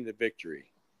the team to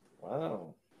victory.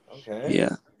 Wow. Okay.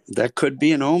 Yeah, that could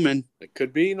be an omen. It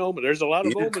could be an omen. There's a lot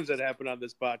of omens that happen on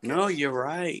this podcast. No, you're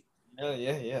right.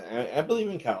 Yeah. I believe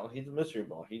in Kyle. He's a mystery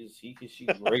ball. He's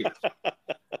great.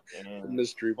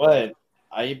 Mystery ball. But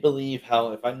I believe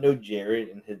if I know Jared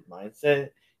and his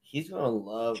mindset, he's gonna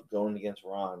love going against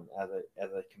Ron as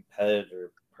a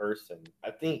competitor person.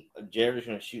 I think Jared's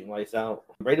gonna shoot lights out.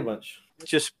 Brady Bunch.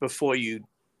 Just before you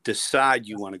decide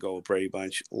you want to go with Brady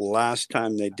Bunch, last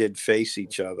time they did face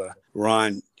each other,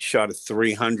 Ron shot a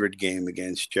 300 game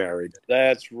against Jared.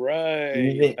 That's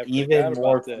right. Even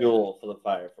more fuel for the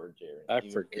fire for Jared. I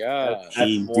forgot.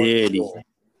 He did.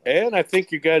 And I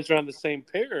think you guys are on the same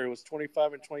pair. It was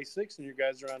 25 and 26, and you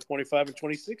guys are on 25 and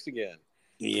 26 again.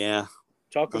 Yeah.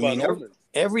 Talk about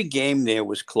every game there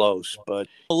was close, but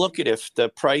look at if the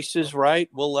price is right,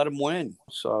 we'll let them win.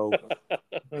 So,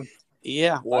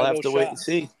 yeah, we'll have to wait and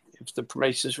see if the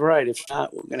price is right. If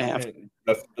not, we're going to have to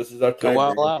this is our go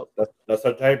all out. That's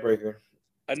our tiebreaker.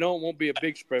 I know it won't be a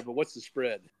big spread, but what's the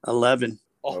spread? 11.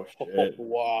 Oh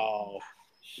wow.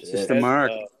 Shit. Just a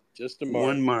mark. Just a mark.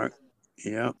 1 mark.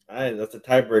 Yeah. All right, that's a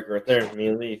tiebreaker right there. Me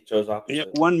and Lee chose opposite. Yeah,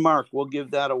 1 mark. We'll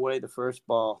give that away the first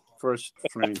ball. First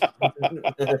frame.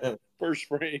 First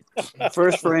frame.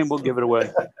 First frame, we'll give it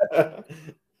away.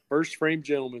 First frame,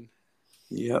 gentlemen.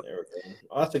 Yep.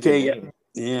 Oh, that's a good game.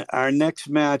 Yeah. Our next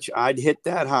match, I'd hit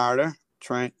that harder.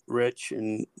 Trent, Rich,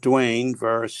 and Dwayne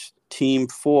versus Team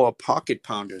 4 Pocket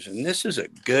Pounders. And this is a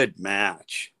good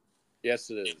match.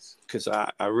 Yes, it is. Because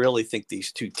I really think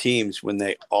these two teams, when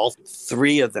all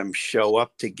 3 of them show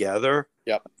up together,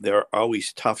 they're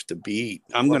always tough to beat.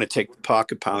 I'm going to take the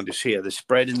Pocket Pounders here. The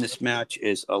spread in this match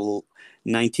is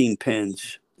 19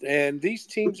 pins. And these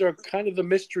teams are kind of the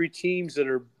mystery teams that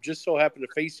are just so happen to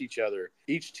face each other.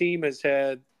 Each team has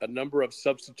had a number of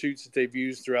substitutes that they've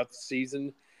used throughout the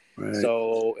season. Right.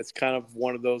 So it's kind of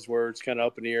one of those where it's kind of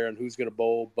up in the air on who's going to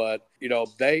bowl. But,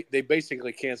 they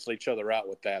basically cancel each other out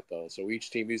with that, though. So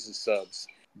each team uses subs.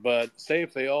 But say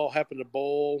if they all happen to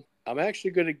bowl, I'm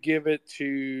actually going to give it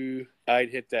to I'd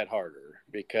Hit That Harder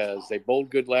because they bowled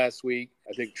good last week.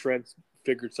 I think Trent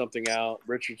figured something out.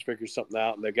 Richards figured something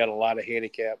out, and they've got a lot of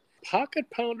handicap. Pocket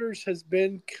Pounders has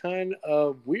been kind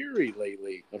of weary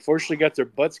lately. Unfortunately, got their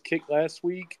butts kicked last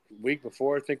week. Week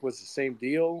before, I think, was the same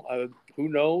deal. Who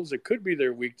knows? It could be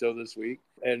their week, though, this week.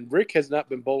 And Rick has not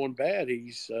been bowling bad.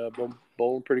 He's been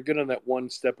bowling pretty good on that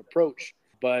one-step approach.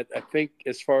 But I think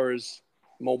as far as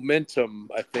momentum,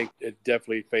 I think it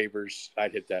definitely favors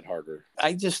I'd Hit That Harder.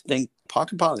 I just think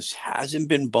Pocket Pounders hasn't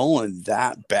been bowling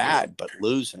that bad, but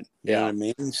losing. You know what I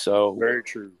mean? So very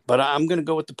true. But I'm going to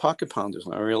go with the Pocket Pounders.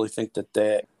 I really think that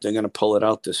they're going to pull it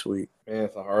out this week. Man,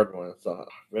 it's a hard one. It's a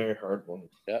very hard one.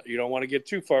 Yeah, you don't want to get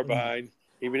too far behind,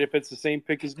 even if it's the same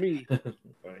pick as me.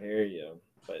 I hear you,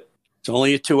 but it's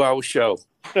only a 2-hour show.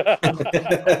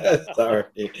 Sorry.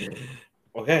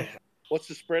 Okay. What's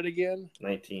the spread again?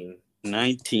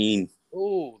 19.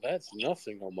 Oh, that's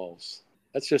nothing almost.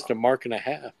 That's just a mark and a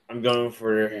half. I'm going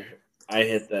for I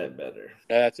Hit That Better.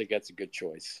 I think that's a good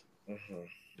choice.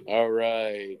 Mm-hmm. All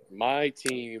right. My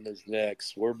team is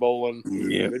next. We're bowling.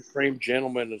 Yep. Good Frame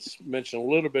Gentleman has mentioned a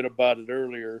little bit about it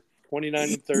earlier. 29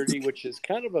 and 30, which is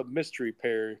kind of a mystery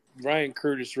pair. Ryan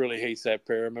Curtis really hates that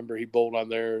pair. I remember he bowled on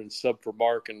there and subbed for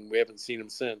Mark, and we haven't seen him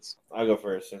since. I'll go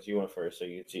first since you went first, so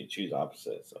you choose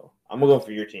opposite. So I'm going to go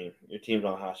for your team. Your team's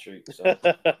on hot streak. So.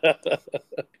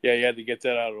 Yeah, you had to get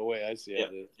that out of the way. I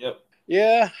see. Yep.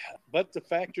 Yeah, but the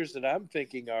factors that I'm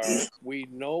thinking are we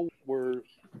know we're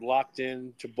locked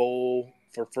in to bowl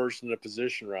for first in the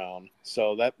position round,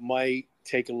 so that might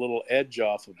take a little edge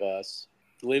off of us.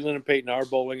 Leland and Peyton are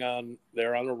bowling on.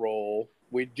 They're on a roll.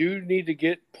 We do need to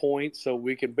get points so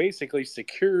we can basically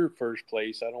secure first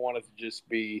place. I don't want it to just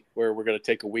be where we're going to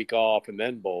take a week off and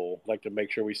then bowl. I'd like to make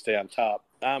sure we stay on top.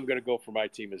 I'm going to go for my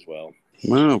team as well.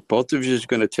 Wow, both of you is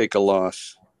going to take a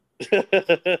loss.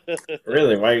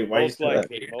 Really? Why most you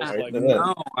likely. Most likely.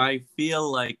 No, I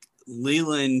feel like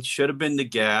Leland should have been the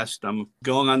guest. I'm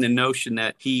going on the notion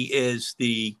that he is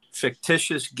the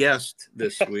fictitious guest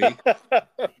this week.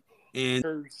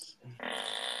 And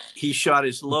he shot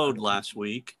his load last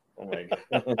week. Oh my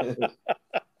God.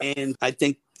 And I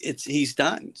think he's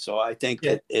done. So I think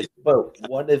But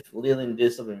what if Leland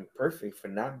did something perfect for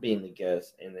not being the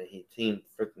guest and then his team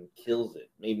freaking kills it?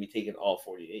 Maybe taking all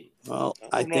 48. Well,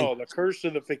 I don't know. The curse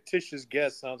of the fictitious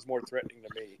guest sounds more threatening to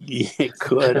me. Yeah, it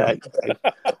could.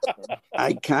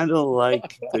 I kind of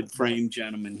like Good Frame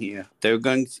Gentlemen here. They're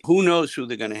going. Who knows who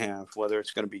they're going to have? Whether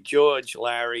it's going to be George,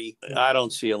 Larry. I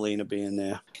don't see Alina being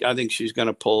there. I think she's going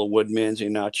to pull a Woodmansey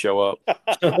and not show up.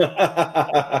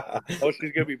 Oh,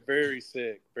 she's going to be very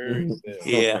sick. Very sick.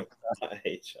 Yeah. I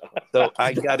hate y'all. So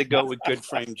I got to go with Good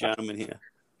Frame Gentlemen here,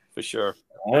 for sure.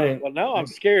 Well, now I'm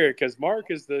scared because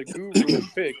Mark is the guru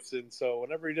of picks, and so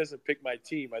whenever he doesn't pick my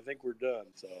team, I think we're done.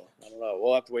 So I don't know.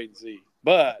 We'll have to wait and see.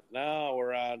 But now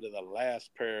we're on to the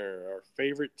last pair. Our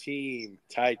favorite team,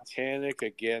 Titanic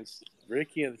against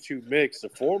Ricky and the Two Mix, the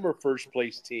former first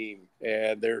place team,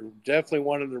 and they're definitely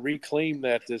wanting to reclaim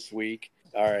that this week.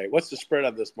 All right, what's the spread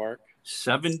on this, Mark?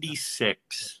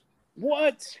 76.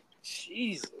 What?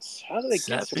 Jesus! How did they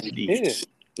get so 70. in?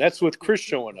 That's with Chris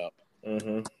showing up.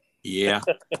 Mm-hmm. Yeah.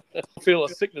 I feel a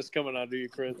sickness coming on to you,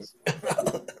 Chris.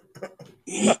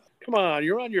 Come on,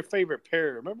 you're on your favorite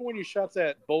pair. Remember when you shot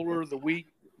that bowler of the week,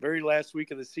 very last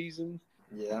week of the season?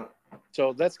 Yeah.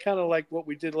 So that's kind of like what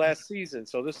we did last season.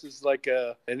 So this is like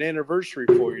an anniversary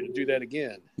for you to do that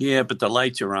again. Yeah, but the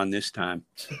lights are on this time.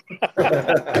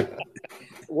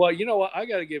 Well, you know what? I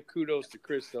got to give kudos to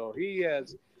Chris, though. He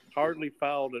has hardly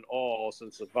fouled at all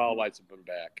since the foul lights have been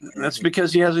back. That's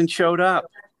because he hasn't showed up.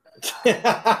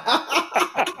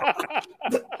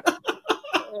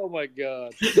 Oh, my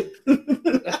God.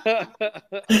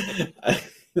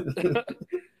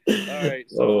 All right,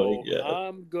 so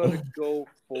I'm going to go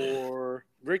for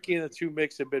Ricky and the Two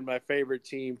Mix have been my favorite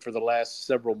team for the last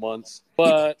several months,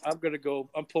 but I'm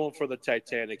pulling for the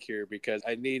Titanic here because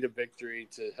I need a victory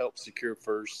to help secure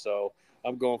first, so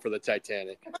I'm going for the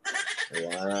Titanic.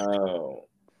 Wow.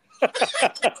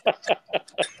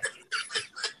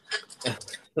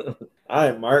 All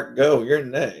right, Mark, go. You're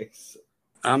next.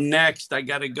 I'm next. I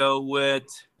got to go with...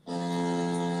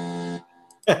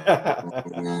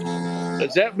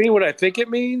 Does that mean what I think it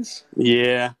means?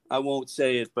 Yeah, I won't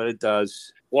say it, but it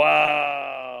does.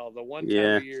 Wow, the one time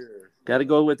a year. Got to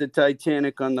go with the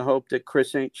Titanic on the hope that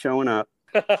Chris ain't showing up.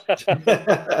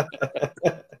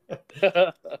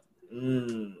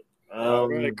 All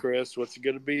right, Chris. What's it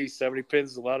going to be? 70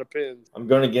 pins is a lot of pins. I'm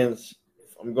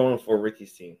going for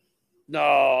Ricky's team.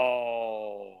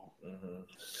 No. Mm-hmm.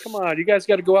 Come on. You guys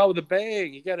got to go out with a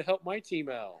bang. You got to help my team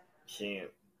out. Can't.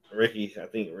 I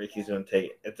think Ricky's going to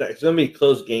take it. It's going to be a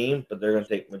close game, but they're going to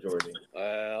take majority.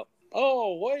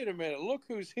 Oh, wait a minute. Look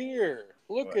who's here.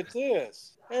 Look at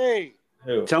this. Hey.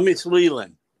 Who? Tell me it's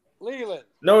Leland. Leland.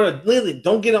 No, Leland,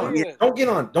 don't get on. Leland. Don't get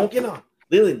on. Don't get on.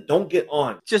 Leland, don't get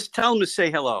on. Just tell him to say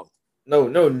hello. No.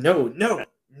 Leland,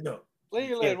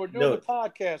 we're doing the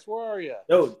podcast. Where are you?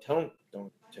 No, tell him.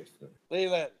 Don't text him.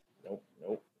 Leland. Nope.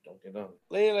 Don't get on.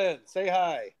 Leland, say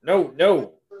hi.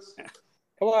 No.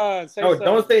 Come on, say no,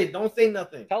 something. Don't say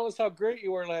nothing. Tell us how great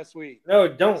you were last week. No,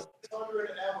 don't.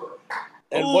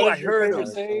 And what did your favorite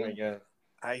saying? Oh my God.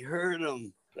 I heard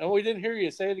him. Oh, we didn't hear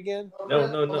you. Say it again.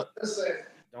 No.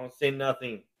 Don't say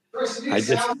nothing. I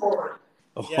just.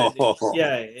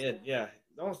 Yeah.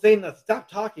 Don't say nothing. Stop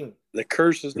talking. The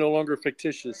curse is no longer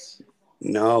fictitious.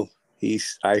 No,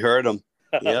 I heard him.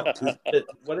 Yeah.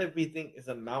 What if we think is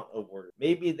amount of words?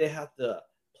 Maybe they have to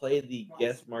play the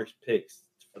guest Mark's picks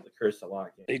for the curse to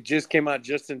lock in. It just came out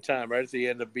just in time, right at the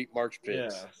end of Beat Mark's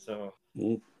picks. Yeah. So.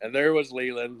 And there was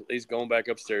Leland. He's going back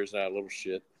upstairs now, little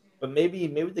shit. But maybe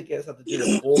the guests have to do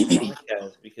the full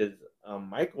podcast because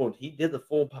Michael, he did the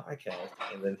full podcast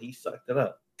and then he sucked it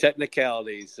up.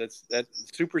 Technicalities. That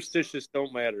superstitious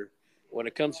don't matter. When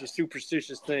it comes to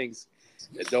superstitious things,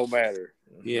 it don't matter.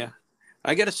 Yeah.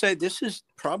 I got to say, this is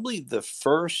probably the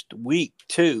first week,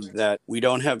 too, that we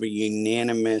don't have a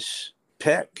unanimous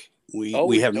pick. We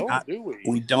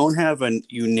don't have a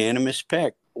unanimous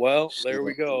pick. Well, there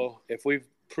we go. If we've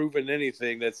proven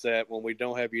anything, that's that when we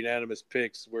don't have unanimous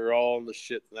picks, we're all in the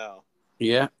shit now.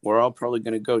 Yeah, we're all probably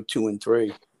going to go 2 and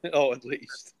 3. Oh, at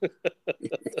least.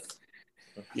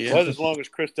 Yeah. Well, as long as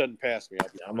Chris doesn't pass me.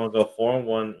 I'm going to go 4 and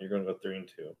 1. You're going to go 3 and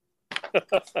 2.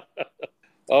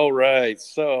 All right.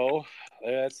 So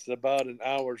that's about an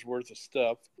hour's worth of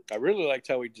stuff. I really liked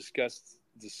how we discussed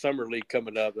the summer league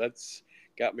coming up. That's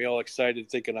got me all excited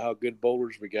thinking of how good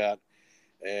bowlers we got.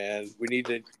 And we need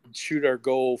to shoot our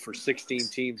goal for 16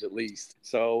 teams at least.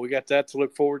 So we got that to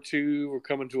look forward to. We're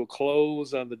coming to a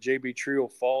close on the JB Trio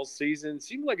fall season.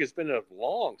 Seems like it's been a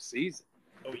long season.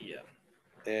 Oh, yeah.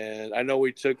 And I know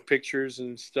we took pictures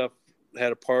and stuff,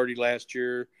 had a party last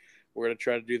year. We're going to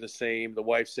try to do the same. The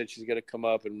wife said she's going to come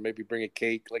up and maybe bring a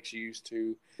cake like she used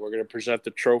to. We're going to present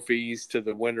the trophies to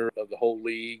the winner of the whole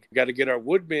league. We got to get our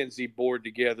Woodmansey board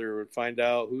together and find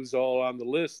out who's all on the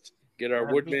list. Get our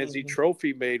Woodmansey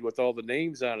trophy made with all the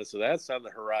names on it. So that's on the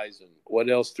horizon. What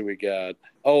else do we got?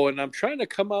 Oh, and I'm trying to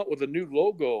come out with a new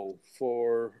logo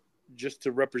just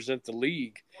to represent the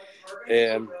league.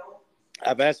 And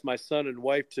I've asked my son and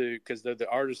wife because they're the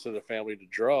artists of the family, to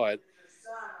draw it,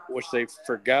 which they've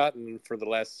forgotten for the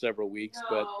last several weeks.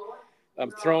 But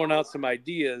I'm throwing out some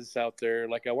ideas out there.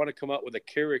 Like I want to come up with a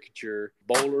caricature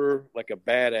bowler, like a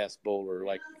badass bowler.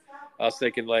 Like I was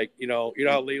thinking, like, you know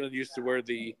how Leland used to wear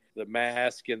the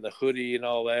mask and the hoodie and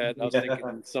all that. I was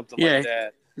thinking something like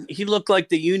that. He looked like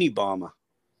the Unabomber.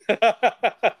 Oh,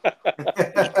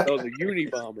 the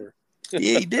Unabomber.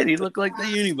 Yeah, he did. He looked like the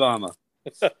Unabomber.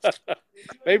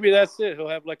 Maybe that's it. He'll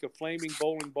have like a flaming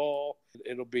bowling ball.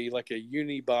 It'll be like a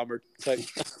Unabomber type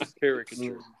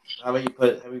caricature. How about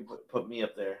you put me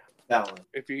up there? That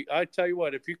one. I tell you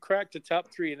what, if you crack the top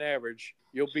 3 in average,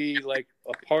 you'll be like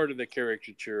a part of the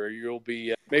caricature. Or you'll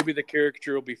be maybe the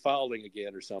caricature will be fouling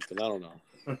again or something. I don't know.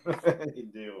 You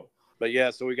do. But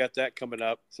yeah, so we got that coming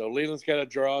up. So Leland's got to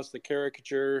draw us the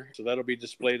caricature. So that'll be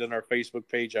displayed on our Facebook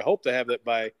page. I hope to have that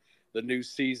by the new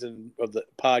season of the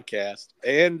podcast.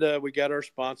 And we got our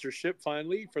sponsorship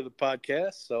finally for the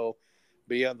podcast. So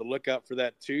be on the lookout for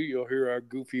that too. You'll hear our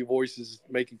goofy voices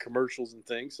making commercials and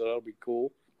things. So that'll be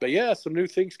cool. But yeah, some new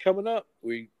things coming up.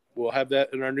 We will have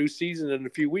that in our new season in a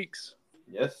few weeks.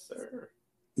 Yes, sir.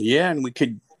 Yeah, and we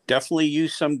could definitely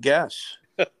use some guests.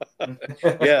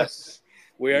 Yes.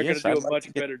 We are going to do a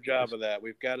much better job of that.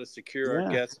 We've got to secure our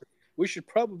guests. We should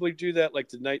probably do that like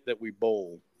the night that we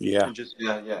bowl. Yeah. And just,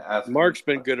 Mark's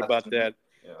been good about that,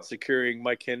 securing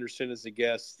Mike Henderson as a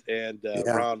guest and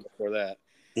Ron before that.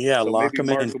 Yeah, so lock him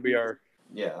Mark in. will be our,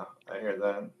 I hear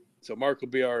that. So Mark will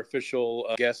be our official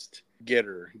guest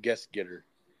getter.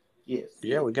 Yes.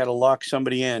 Yeah, we got to lock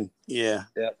somebody in. Yeah.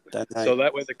 Yep. So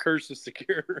that way the curse is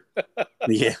secure.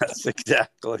 Yes,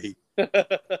 exactly.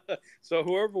 So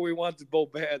whoever we want to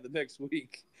bowl bad the next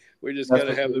week, we just got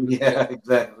to have them. Yeah,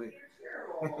 exactly.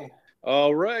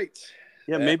 All right.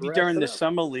 Yeah, maybe during the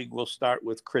summer league, we'll start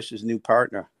with Chris's new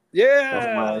partner. Yeah,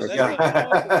 Oh my that's God. an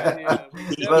awesome idea.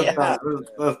 We Let's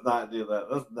definitely not do that.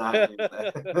 Let's not do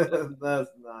that.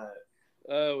 Let's not.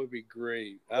 That would be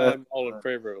great. Let's I'm all in not.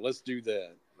 favor of it. Let's do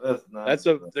that. Let's not. That's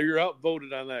do you're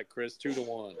outvoted on that, Chris.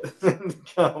 2-1. that.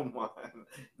 Come on. You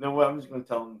know what? I'm just going to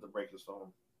tell him to break his phone.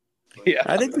 Yeah.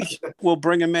 I think we'll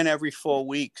bring him in every 4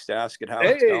 weeks to ask it how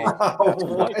it's Hey, going. I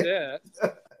like that.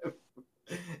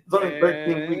 It's only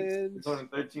 13 weeks. It's only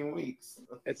 13 weeks.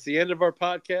 It's the end of our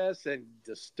podcast, and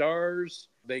the Stars,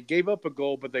 they gave up a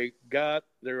goal, but they're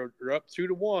up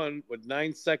 2-1 with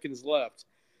 9 seconds left.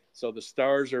 So the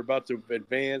Stars are about to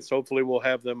advance. Hopefully, we'll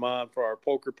have them on for our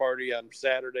poker party on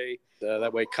Saturday.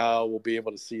 That way, Kyle will be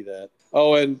able to see that.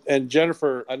 Oh, and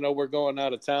Jennifer, I know we're going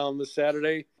out of town this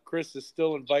Saturday. Chris is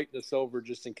still inviting us over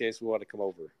just in case we want to come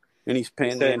over. And he's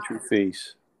paying the entry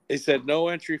fees. He said no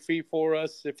entry fee for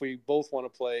us if we both want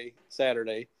to play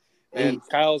Saturday. And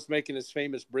Kyle's making his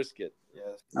famous brisket.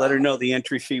 Yes. Let her know the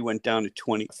entry fee went down to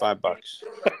 $25.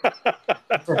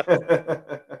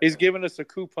 He's giving us a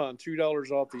coupon,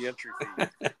 $2 off the entry fee.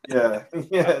 Yeah.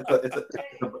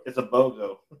 It's a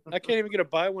BOGO. I can't even get a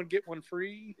buy one get one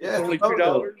free. Yeah, It's only it's a $2.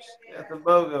 BOGO. Yeah, it's a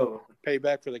BOGO. Pay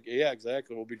back for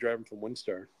exactly. We'll be driving from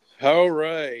Windstar. All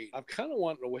right. I'm kind of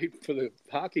wanting to wait for the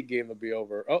hockey game to be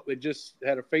over. Oh, they just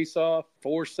had a face-off.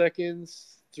 4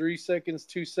 seconds, 3 seconds,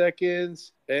 2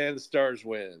 seconds, and the Stars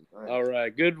win. Nice. All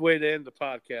right. Good way to end the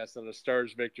podcast on the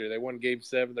Stars victory. They won Game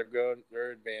 7.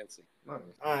 They're advancing. Nice.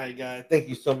 All right, guys. Thank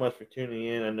you so much for tuning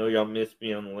in. I know y'all missed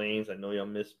me on the lanes. I know y'all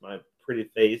missed my pretty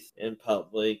face in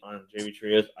public on JV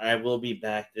Trios. I will be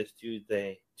back this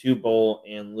Tuesday to bowl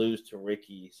and lose to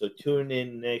Ricky. So tune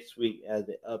in next week as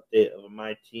an update of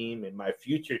my team and my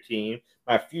future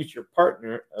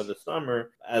partner of the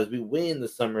summer as we win the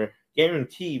summer.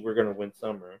 Guarantee we're going to win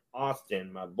summer.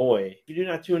 Austin, my boy. If you do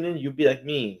not tune in, you'll be like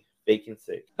me, faking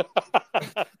sick. Or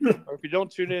if you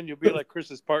don't tune in, you'll be like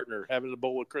Chris's partner, having to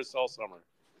bowl with Chris all summer.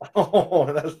 Oh,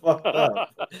 that's fucked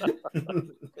up.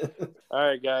 All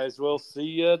right, guys. We'll see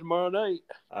you tomorrow night.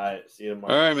 All right. See you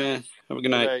tomorrow. All right, man. Have a good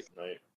night. Good night. Night.